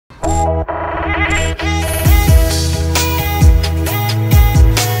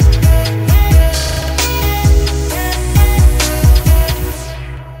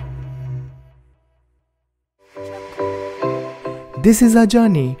This is our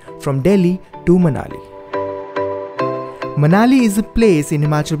journey from Delhi to Manali. Manali is a place in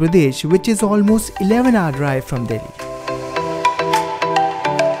Himachal Pradesh which is almost 11-hour drive from Delhi.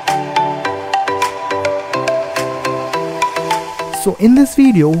 So in this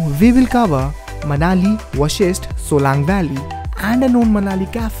video, we will cover Manali, Vashist, Solang Valley and a known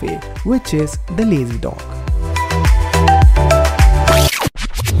Manali cafe which is the Lazy Dog.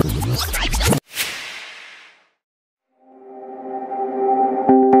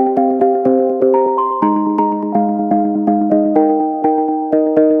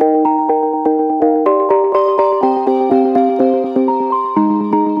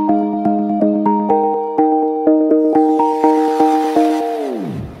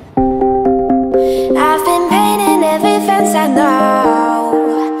 I know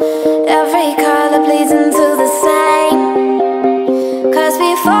every color bleeds into the same. Cause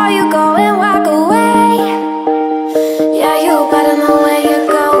before you go and walk away, yeah, you better know where you're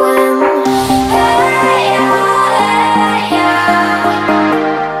going. Hey, yeah, hey, yeah.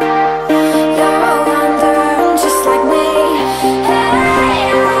 You're a wanderer just like me. Hey,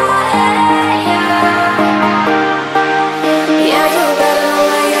 yeah, hey, yeah. Yeah, you better know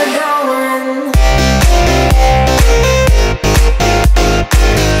where you're going.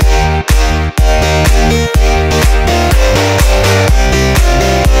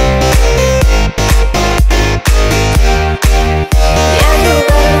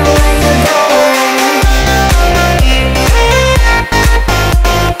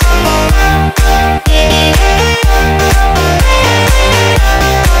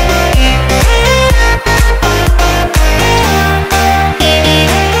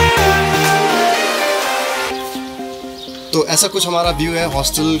 तो ऐसा कुछ हमारा view है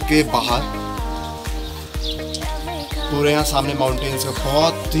hostel के बाहर। पूरे यहाँ सामने माउंटेन्स का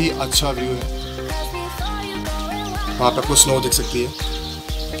बहुत ही अच्छा व्यू है। वहाँ पे आपको स्नो दिख सकती है।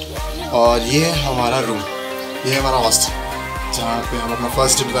 और ये है हमारा रूम, ये है हमारा हॉस्टल जहाँ पे हम अपना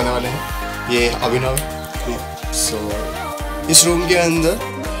फर्स्ट ट्रिप करने वाले हैं। ये अभिनव है। सो इस रूम के अंदर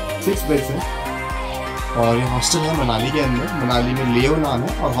 6 बेड्स हैं और ये हॉस्टल है मनाली के अंदर। मनाली में लियो नाम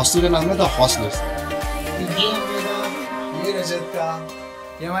है और हॉस्टल का नाम है द हॉस्टल्स। ये रजत का,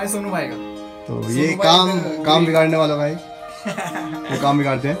 ये हमारे सोनू भाई का। तो ये काम बिगाड़ने वाला भाई वो काम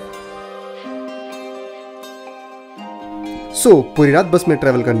बिगाड़ते हैं। सो पूरी रात बस में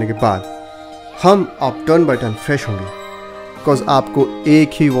ट्रैवल करने के बाद हम अब टर्न बाय टर्न फ्रेश होंगे, बिकॉज आपको एक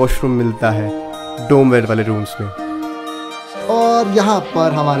ही वॉशरूम मिलता है डोम बेड वाले रूम्स में। और यहाँ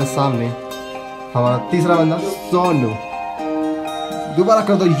पर हमारे सामने हमारा तीसरा बंदा सोनू। दोबारा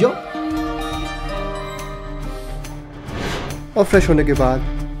कर दो यो। और फ्रेश होने के बाद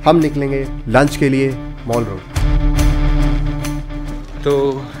हम निकलेंगे लंच के लिए मॉल रोड। तो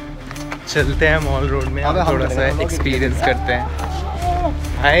चलते हैं मॉल रोड में, हम थोड़ा सा एक्सपीरियंस करते हैं।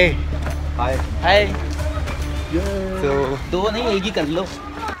 हाय हाय हाय। तो 2 नहीं, 1 ही कर लो।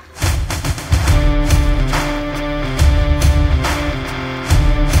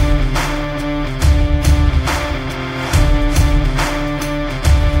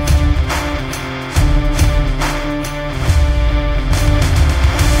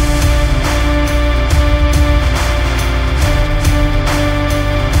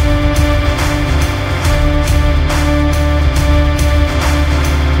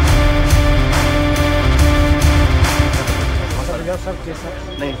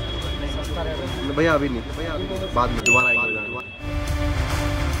 नहीं भैया अभी नहीं, बाद में दोबारा आएंगे।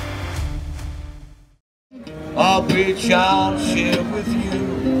 Of which I'll share with you.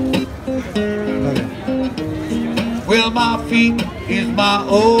 Well, my feet is my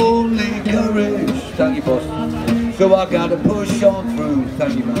only courage. Thank you, boss. So I gotta push on through.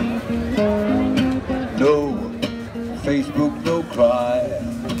 Thank you, man. No Facebook, no cry.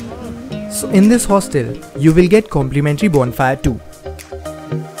 So in this hostel, you will get complimentary bonfire too.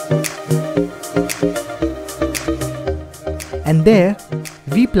 And there,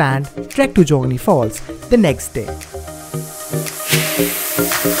 we planned trek to Jogini Falls the next day.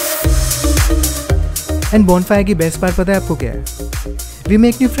 And bonfire की best part पता है आपको क्या है? We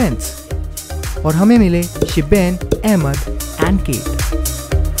make new friends. और हमें मिले शिबेन, Ahmad and Kate.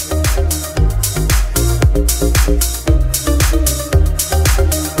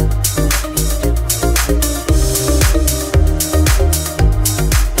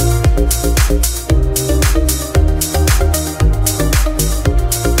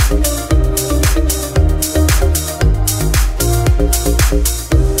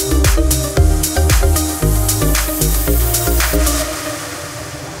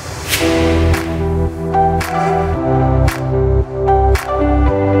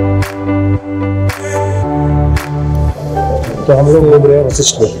 तो हम लोग घूम रहे हैं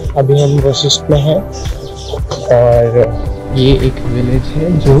वशिष्ठ में। अभी हम वशिष्ठ में हैं और ये एक विलेज है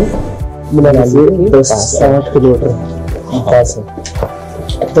जो मनाली से 10-8 किलोमीटर पास है,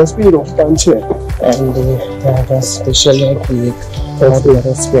 10 भी 5-6। एंड यहाँ का स्पेशल है कि एक बहुत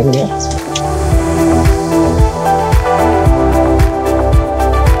बड़ा स्प्रिंग है।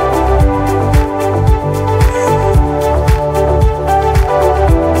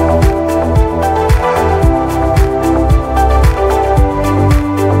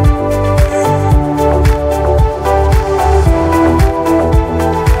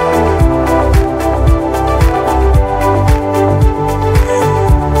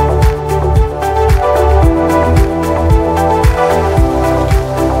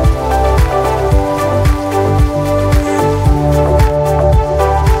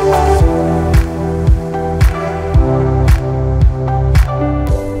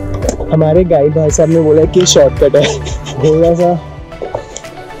 हमारे गाइड भाई साहब ने बोला कि शॉर्टकट है, थोड़ा सा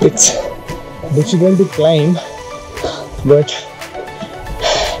it's difficult to climb but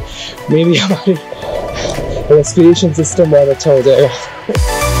may be हमारे रेस्पिरेशन सिस्टम बहुत अच्छा हो जाएगा।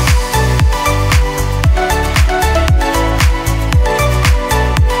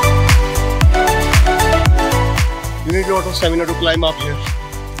 You need a lot of stamina to climb up here.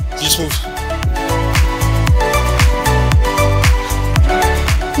 Just move.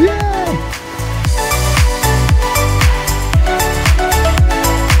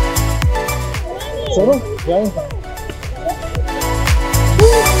 चलो जाओ।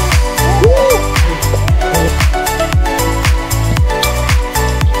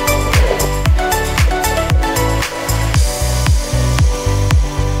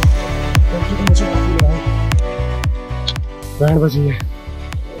 बैंड बजी है,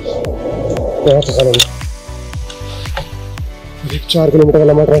 बहुत अच्छा लगा। 4 किलोमीटर का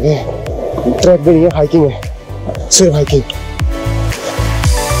लंबा ट्रैक है, ट्रैक भी नहीं है, हाइकिंग है, सिर्फ हाइकिंग।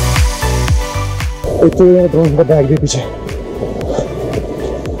 इतने ड्रोन का बैग भी पीछे,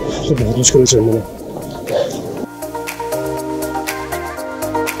 तो बहुत मुश्किल चढ़ने में।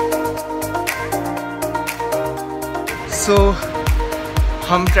 सो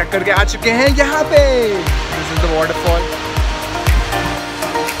हम ट्रैक करके आ चुके हैं यहाँ पे। This is the waterfall.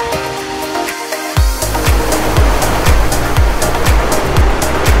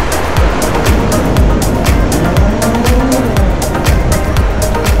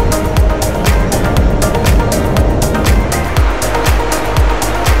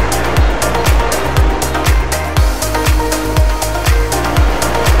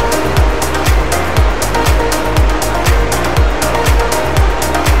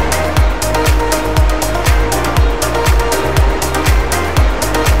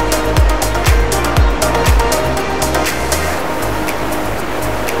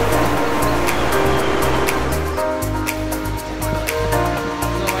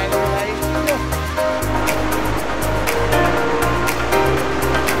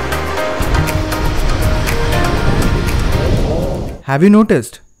 Have you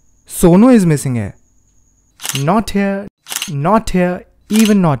noticed? Sono is missing here. Not here, not here,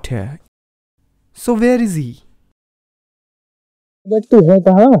 even not here. So where is he? But तू है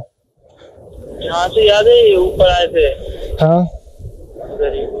कहाँ? यहाँ से याद है ऊपर आए थे। हाँ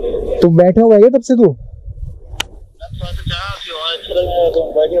तू बैठा हुआ है तब से तू?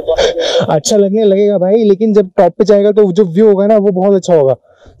 अच्छा लगने लगेगा भाई, लेकिन जब टॉप पे जाएगा तो जो व्यू होगा ना वो बहुत अच्छा होगा।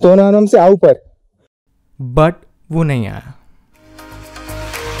 तो ना हम से आओ ऊपर, बट वो नहीं आया।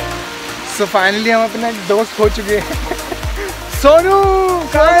 So finally हम अपना दोस्त खो चुके हैं। सोनू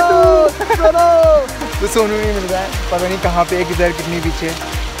कहाँ है तू? सोनू तो सोनू नहीं मिल रहा है, पता नहीं कहाँ पे है, किधर, कितनी पीछे।